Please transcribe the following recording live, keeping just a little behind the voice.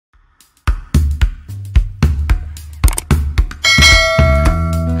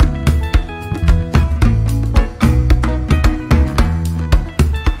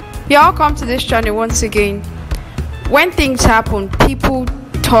Welcome to this channel once again. When things happen, people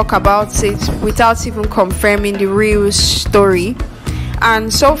talk about it without even confirming the real story.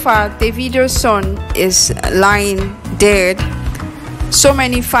 And so far, Davido's son is lying dead. So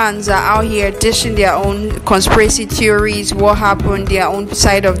many fans are out here dishing their own conspiracy theories, what happened, their own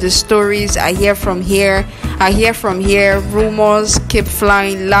side of the stories. I hear from here, rumors keep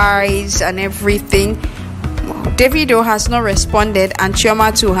flying, lies and everything. Davido has not responded, and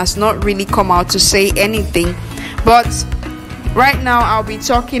Chioma too has not really come out to say anything. But right now I'll be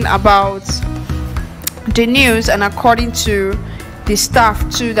talking about the news, and according to the staff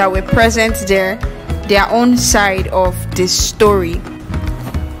too that were present there, their own side of this story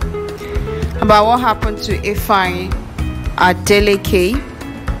about what happened to Ifeanyi at Deleke.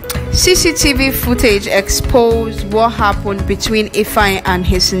 CCTV footage exposed what happened between Ifeanyi and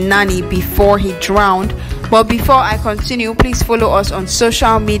his nanny before he drowned. But before I continue, please follow us on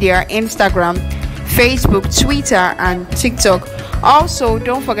social media: Instagram, Facebook, Twitter and TikTok. Also,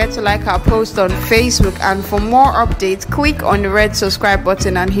 don't forget to like our post on Facebook, and for more updates, click on the red subscribe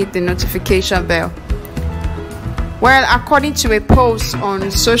button and hit the notification bell. Well, according to a post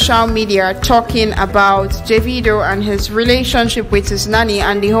on social media talking about Davido and his relationship with his nanny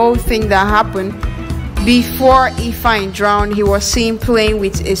and the whole thing that happened before Ifeanyi drowned, he was seen playing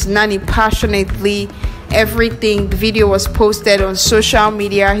with his nanny passionately. Everything, the video was posted on social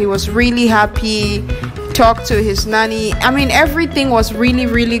media. He was really happy, talked to his nanny. I mean, everything was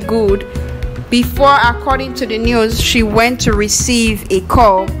really good. Before, according to the news, she went to receive a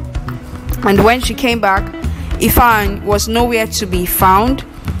call, and when she came back, Ifeanyi was nowhere to be found.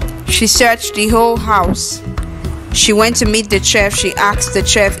 She searched the whole house. She went to meet the chef. She asked the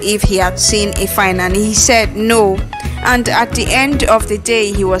chef if he had seen Ifeanyi, and he said no. And at the end of the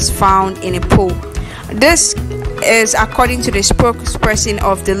day, he was found in a pool. This is according to the spokesperson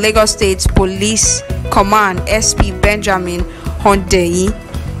of the Lagos State Police Command, SP Benjamin Hundeyi,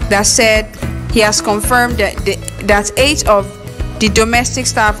 that said he has confirmed that 8 of the domestic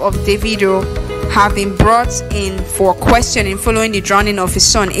staff of Davido have been brought in for questioning following the drowning of his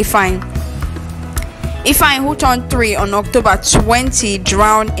son Ifeanyi. Ifeanyi, who turned 3 on October 20,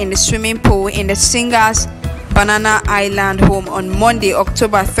 drowned in the swimming pool in the singer's Banana Island home on Monday,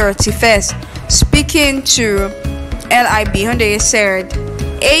 October 31st. Speaking to LIB, Hyundai said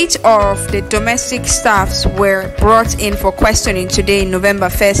 8 of the domestic staffs were brought in for questioning today, November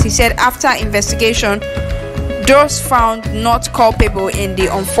 1st. He said after investigation, those found not culpable in the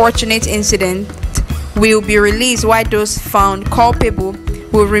unfortunate incident will be released, while those found culpable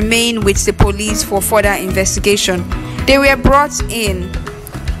will remain with the police for further investigation. They were brought in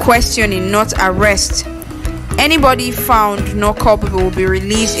questioning, not arrest. Anybody found not culpable will be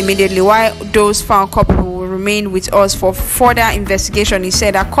released immediately, while those found culpable will remain with us for further investigation, he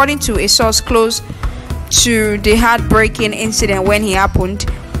said. According to a source close to the heartbreaking incident when it happened,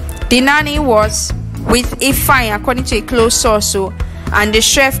 the nanny was with Ifeanyi, according to a close source, and the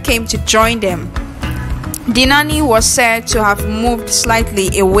chef came to join them. The nanny was said to have moved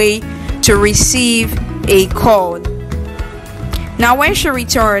slightly away to receive a call. Now, when she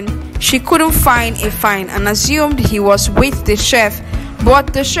returned, she couldn't find Ifeanyi and assumed he was with the chef,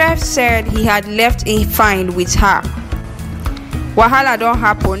 but the chef said he had left Ifeanyi with her. Wahala don't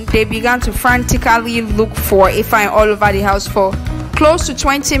happen. They began to frantically look for Ifeanyi all over the house for close to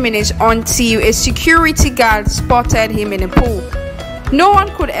 20 minutes until a security guard spotted him in a pool. No one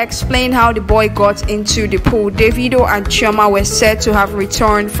could explain how the boy got into the pool. Davido and Chioma were said to have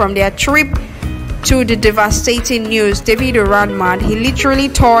returned from their trip to the devastating news. Davido ran mad. He literally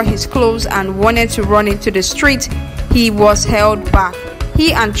tore his clothes and wanted to run into the street. He was held back.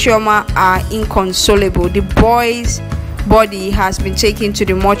 He and Chioma are inconsolable. The boy's body has been taken to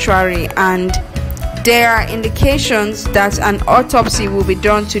the mortuary, and there are indications that an autopsy will be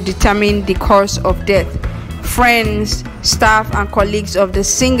done to determine the cause of death. Friends, staff and colleagues of the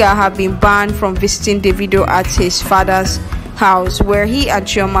singer have been banned from visiting Davido at his father's house, where he and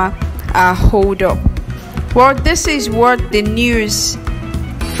Chioma are holed up. Well, this is what the news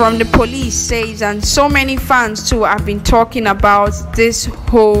from the police says, and so many fans too have been talking about this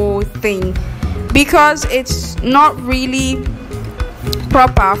whole thing, because it's not really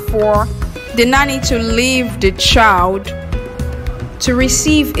proper for the nanny to leave the child to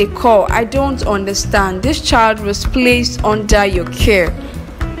receive a call. I don't understand. This child was placed under your care.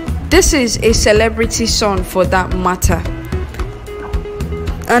 This is a celebrity son, for that matter.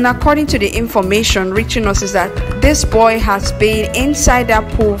 And according to the information reaching us is that this boy has been inside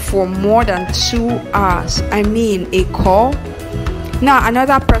that pool for more than 2 hours. I mean, a call. Now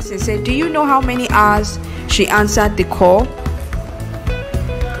another person said, do you know how many hours she answered the call?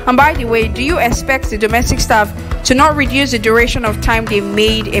 And by the way, do you expect the domestic staff to not reduce the duration of time they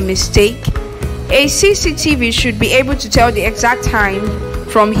made a mistake? A CCTV should be able to tell the exact time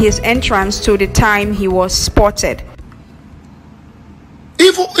from his entrance to the time he was spotted.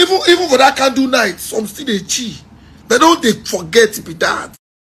 Even for that candle night, some still they cheat. They don't they forget to be that.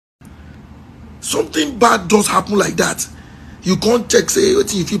 Something bad does happen like that. You can't check, say,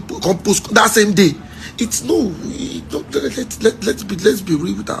 if you can't post that same day. It's no, let's be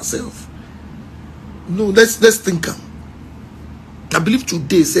real with ourselves. No, let's think. I believe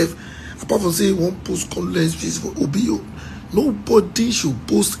today, self, apart from saying one post condolence face for Obio, nobody should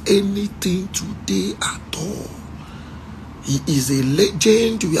post anything today at all. He is a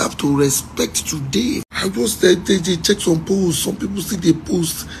legend. We have to respect today. I just they check some posts. Some people still they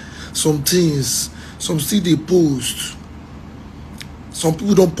post some things. Some still they post. Some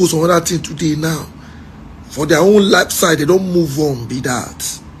people don't post on other thing today now. For their own life side, they don't move on. Be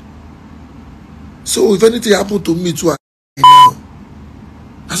that. So if anything happened to me too, now,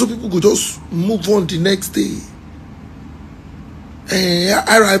 and some people could just move on the next day.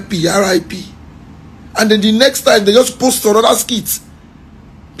 RIP, RIP. And then the next time they just post another skit.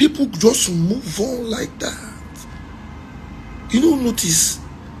 People just move on like that. You don't notice.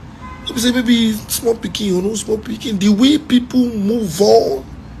 People say maybe small picking or no small picking. The way people move on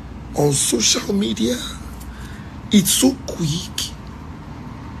social media, it's so quick.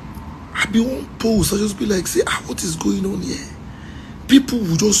 I be one post, I just be like, say, what is going on here? People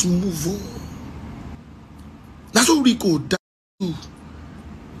will just move on. That's what we go down.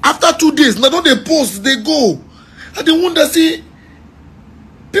 After 2 days, now don't they post, they go. And they wonder, say,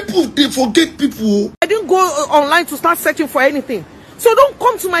 people, they forget people. I didn't go online to start searching for anything. So don't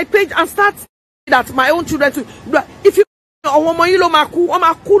come to my page and start that my own children to. If you what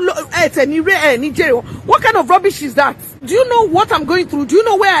kind of rubbish is that? Do you know what I'm going through? Do you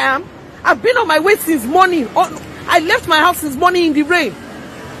know where I am? I've been on my way since morning. I left my house since morning in the rain.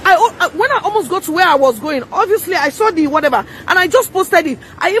 When I almost got to where I was going, obviously I saw the whatever and I just posted it.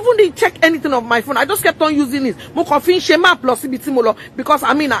 I even didn't check anything of my phone. I just kept on using it because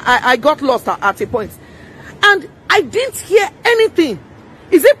I got lost at a point. And I didn't hear anything.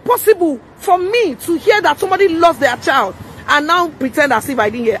 Is it possible for me to hear that somebody lost their child and now pretend as if I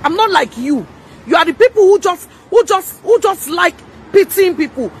didn't hear? I'm not like you. You are the people who just like pitying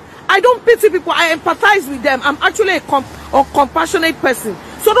people. I don't pity people. I empathize with them. I'm actually a compassionate person.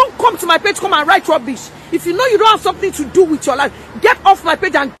 So don't come to my page, come and write rubbish. If you know you don't have something to do with your life, get off my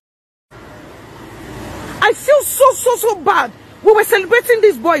page. And I feel so bad. We were celebrating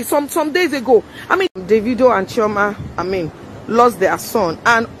this boy some days ago. Davido and Chioma, lost their son,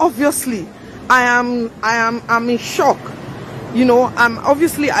 and obviously, I'm in shock. You know,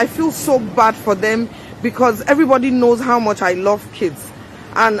 I feel so bad for them because everybody knows how much I love kids,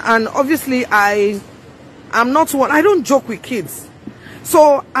 and obviously I'm not one. I don't joke with kids,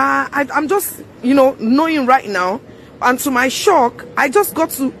 so I'm just knowing right now, and to my shock, I just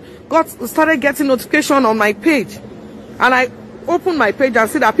started getting notification on my page, and I opened my page and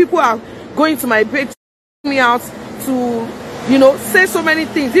see that people are going to my page, me out to say so many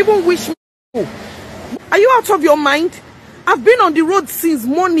things, even wish me. Are you out of your mind? I've been on the road since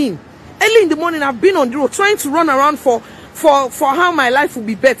morning. Early in the morning, I've been on the road trying to run around for how my life will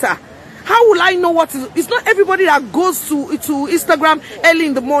be better. How will I know what is? It's not everybody that goes to Instagram early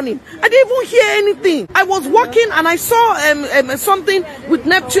in the morning. I didn't even hear anything. I was walking and I saw something with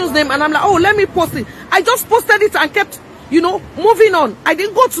Neptune's name, and I'm like, oh, let me post it. I just posted it and kept moving on. I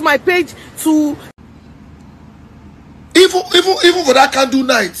didn't go to my page to. Even for that candle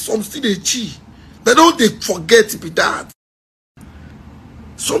night, some still they cheat. They don't they forget to be that.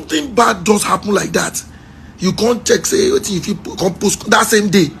 Something bad does happen like that. You can't check, say, if you can't post that same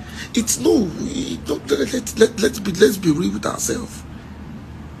day. It's no, let's be real with ourselves.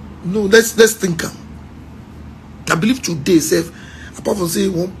 No, let's think. I believe today, self, apart from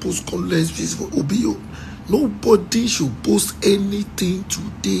saying one post condolence face for Obio, nobody should post anything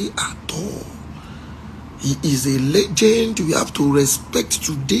today at all. He is a legend. We have to respect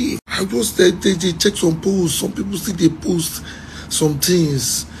today. I just they check some posts. Some people still they post some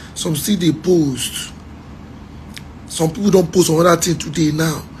things. Some still they post. Some people don't post on other thing today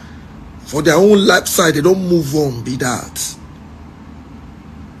now. For their own life side, they don't move on. Be that.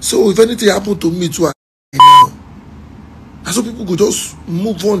 So if anything happened to me too, now, and some people could just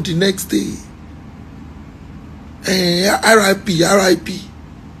move on the next day. RIP, RIP.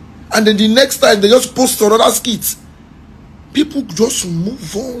 And then the next time they just post another skit. People just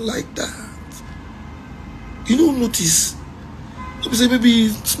move on like that. You don't notice. People say maybe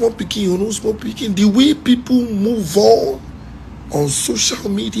small picking or no small picking. The way people move on social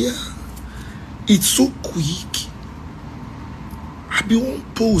media, it's so quick. I be one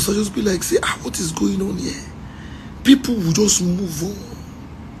post, I just be like, say, what is going on here? People will just move on.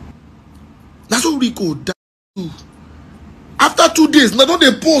 That's what we go down. After 2 days, now don't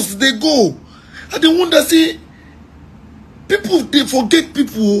they post, they go. And they wonder, say, people, they forget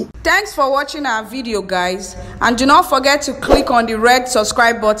people. Thanks for watching our video, guys, and do not forget to click on the red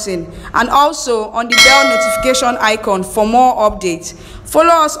subscribe button and also on the bell notification icon for more updates.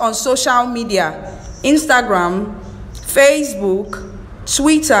 Follow us on social media: Instagram, Facebook,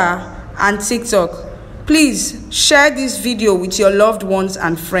 Twitter, and TikTok. Please share this video with your loved ones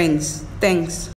and friends. Thanks.